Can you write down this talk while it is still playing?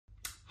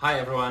Hi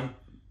everyone,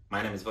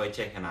 my name is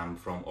Wojciech and I'm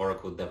from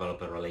Oracle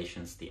Developer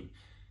Relations team.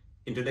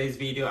 In today's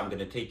video, I'm going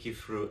to take you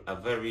through a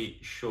very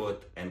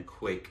short and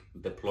quick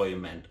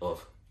deployment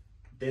of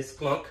this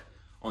clock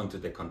onto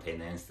the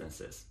container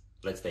instances.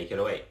 Let's take it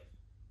away.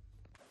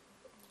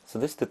 So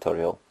this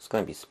tutorial is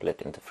going to be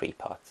split into three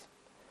parts.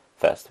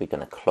 First, we're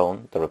going to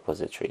clone the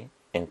repository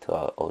into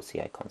our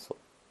OCI console.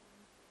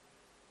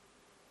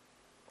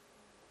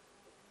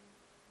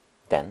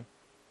 Then,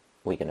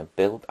 we're going to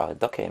build our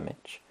Docker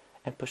image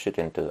and push it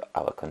into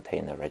our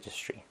container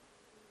registry.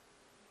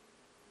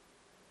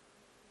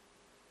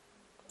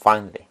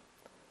 Finally,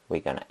 we're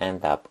going to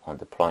end up on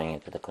deploying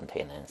it to the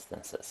container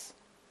instances.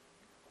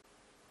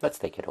 Let's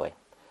take it away.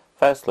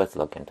 First, let's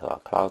log into our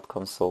Cloud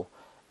Console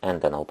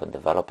and then open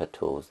Developer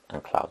Tools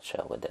and Cloud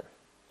Shell within.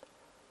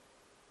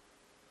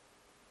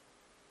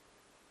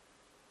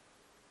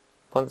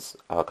 Once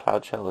our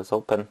Cloud Shell is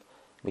open,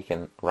 we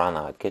can run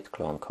our git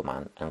clone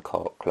command and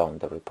clone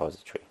the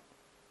repository.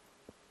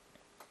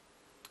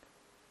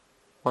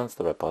 Once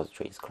the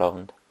repository is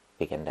cloned,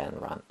 we can then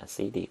run a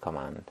cd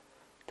command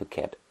to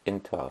get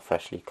into our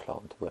freshly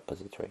cloned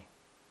repository.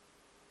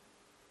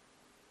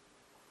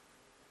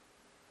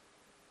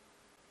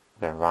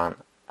 We can run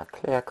a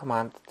clear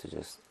command to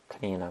just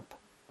clean up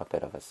a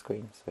bit of a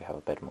screen so we have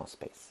a bit more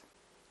space.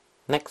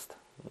 Next,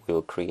 we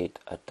will create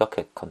a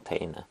Docker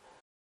container.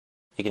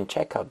 You can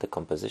check out the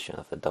composition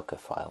of the Docker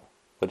file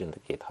within the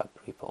GitHub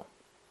repo.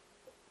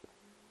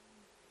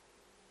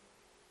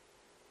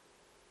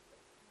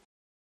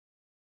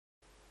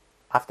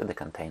 After the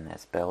container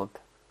is built,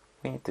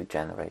 we need to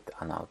generate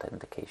an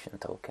authentication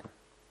token.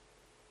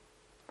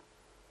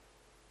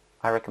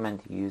 I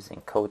recommend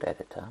using code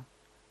editor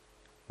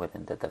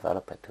within the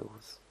developer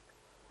tools.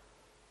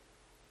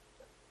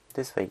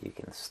 This way you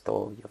can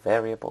store your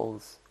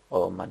variables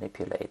or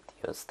manipulate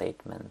your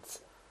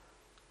statements.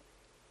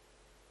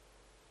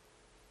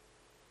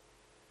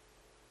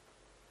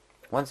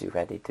 Once you're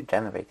ready to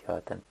generate your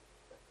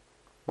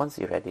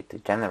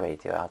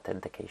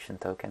authentication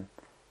token,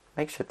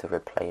 make sure to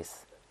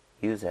replace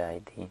user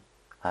ID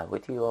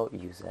with your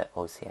user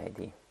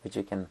OCI, which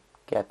you can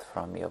get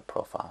from your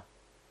profile.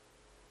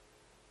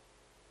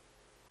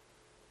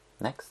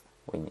 Next,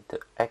 we need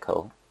to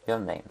echo your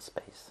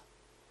namespace.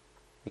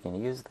 You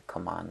can use the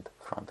command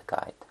from the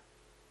guide.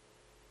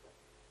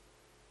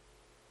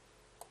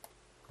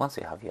 Once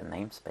you have your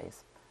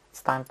namespace,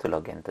 it's time to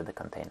log into the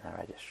container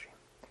registry.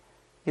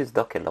 Use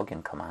docker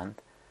login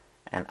command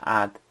and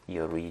add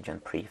your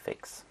region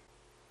prefix.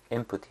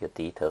 Input your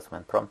details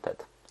when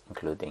prompted,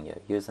 including your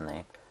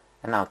username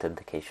and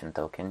authentication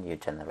token you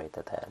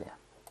generated earlier.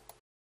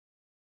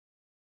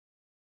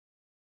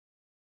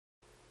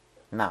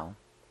 Now,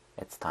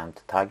 it's time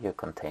to tag your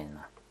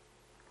container.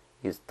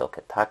 Use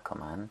docker tag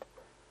command.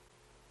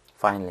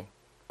 Finally,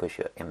 push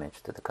your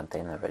image to the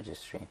container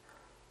registry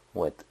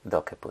with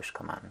docker push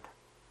command.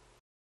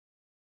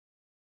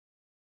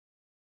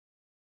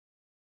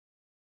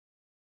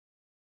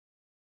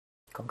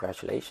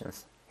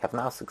 Congratulations, you have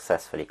now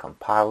successfully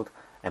compiled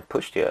and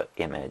pushed your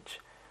image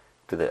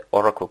to the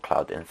Oracle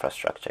Cloud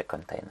Infrastructure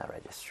Container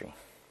Registry.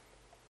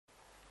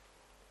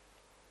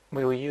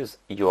 We will use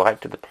UI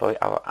to deploy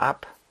our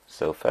app,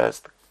 so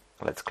first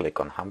let's click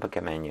on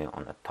hamburger menu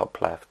on the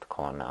top left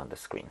corner on the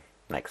screen.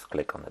 Next,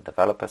 click on the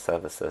Developer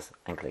Services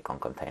and click on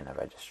Container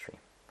Registry.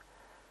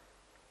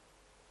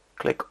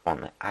 Click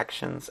on the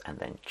Actions and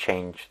then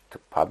change to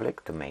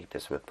Public to make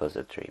this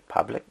repository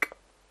public.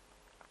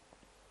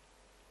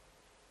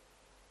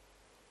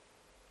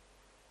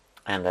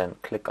 And then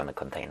click on the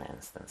container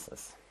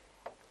instances.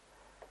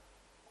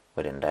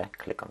 Within there,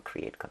 click on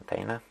Create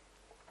Container.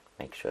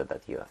 Make sure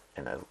that you are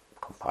in a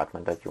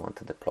compartment that you want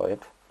to deploy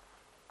it.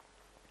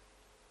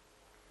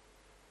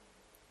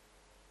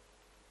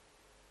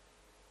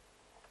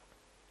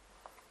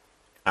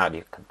 Add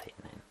your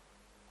container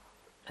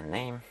a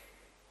name.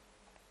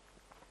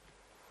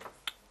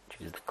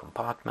 Choose the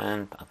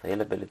compartment,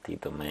 availability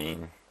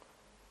domain.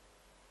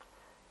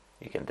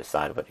 You can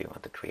decide whether you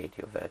want to create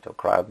your virtual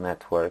crowd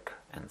network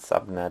and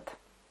subnet.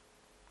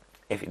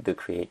 If you do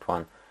create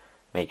one,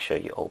 make sure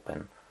you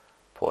open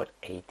port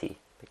 80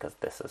 because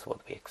this is what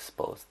we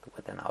exposed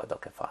within our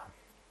Docker file.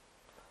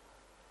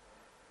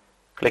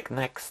 Click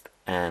Next,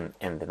 and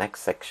in the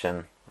next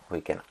section we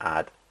can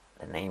add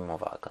the name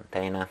of our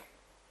container.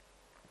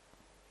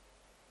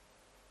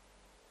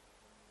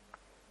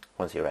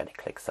 Once you're ready,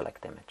 click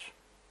Select Image.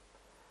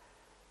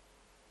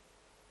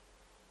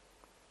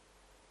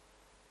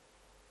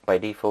 By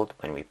default,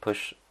 when we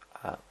push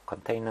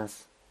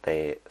containers,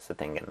 they're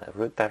sitting in the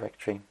root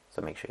directory,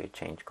 so make sure you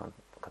change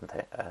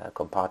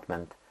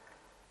compartment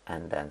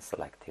and then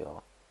select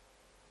your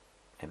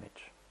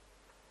image.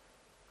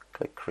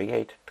 Click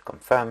Create to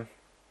confirm.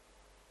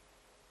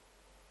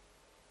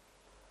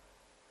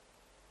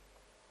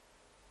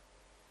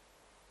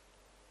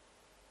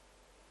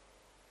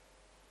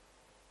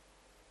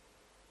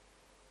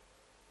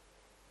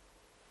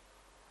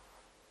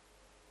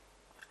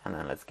 And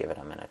then let's give it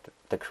a minute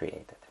to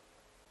create it.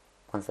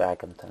 Once the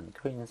icon turns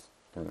green, it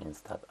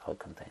means that our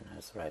container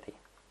is ready.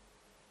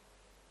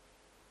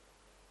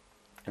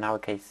 In our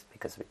case,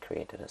 because we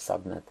created a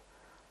subnet,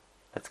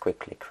 let's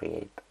quickly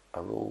create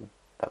a rule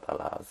that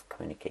allows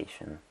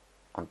communication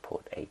on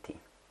port 80.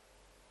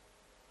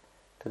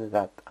 To do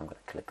that, I'm going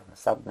to click on the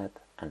subnet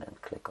and then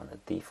click on the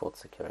default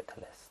security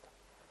list.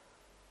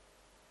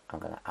 I'm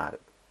going to add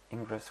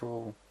ingress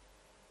rule.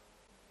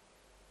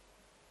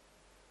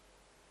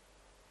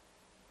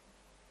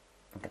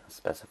 I'm going to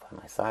specify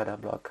my CIDR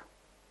block.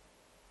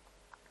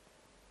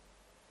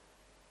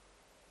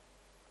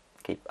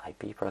 Keep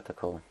IP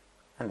protocol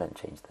and then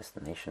change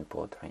destination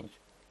port range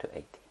to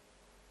 80.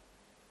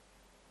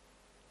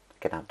 You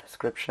can have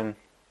description.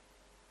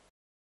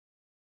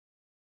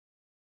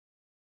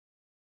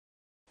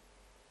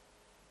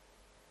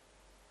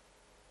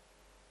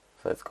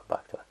 So let's go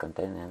back to our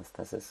container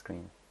instances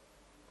screen.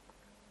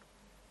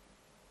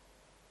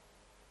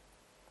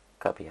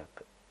 Copy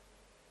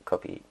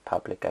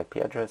public IP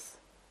address,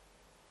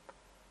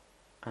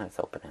 and let's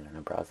open it in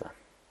a browser.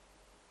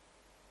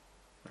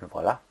 And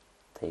voila,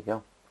 there you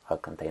go. Our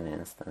container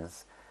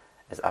instance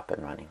is up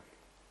and running.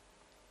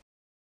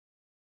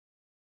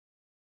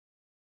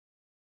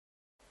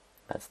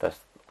 Let's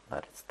test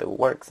that it still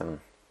works and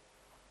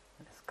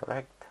is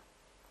correct.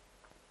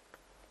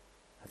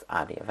 Let's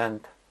add the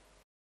event.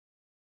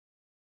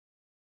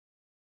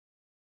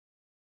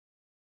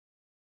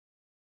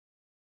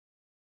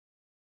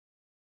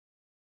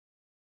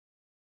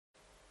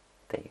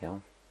 There you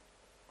go.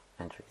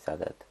 Entries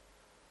added.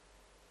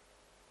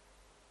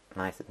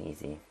 Nice and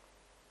easy.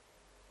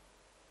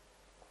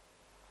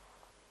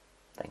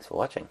 Thanks for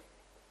watching.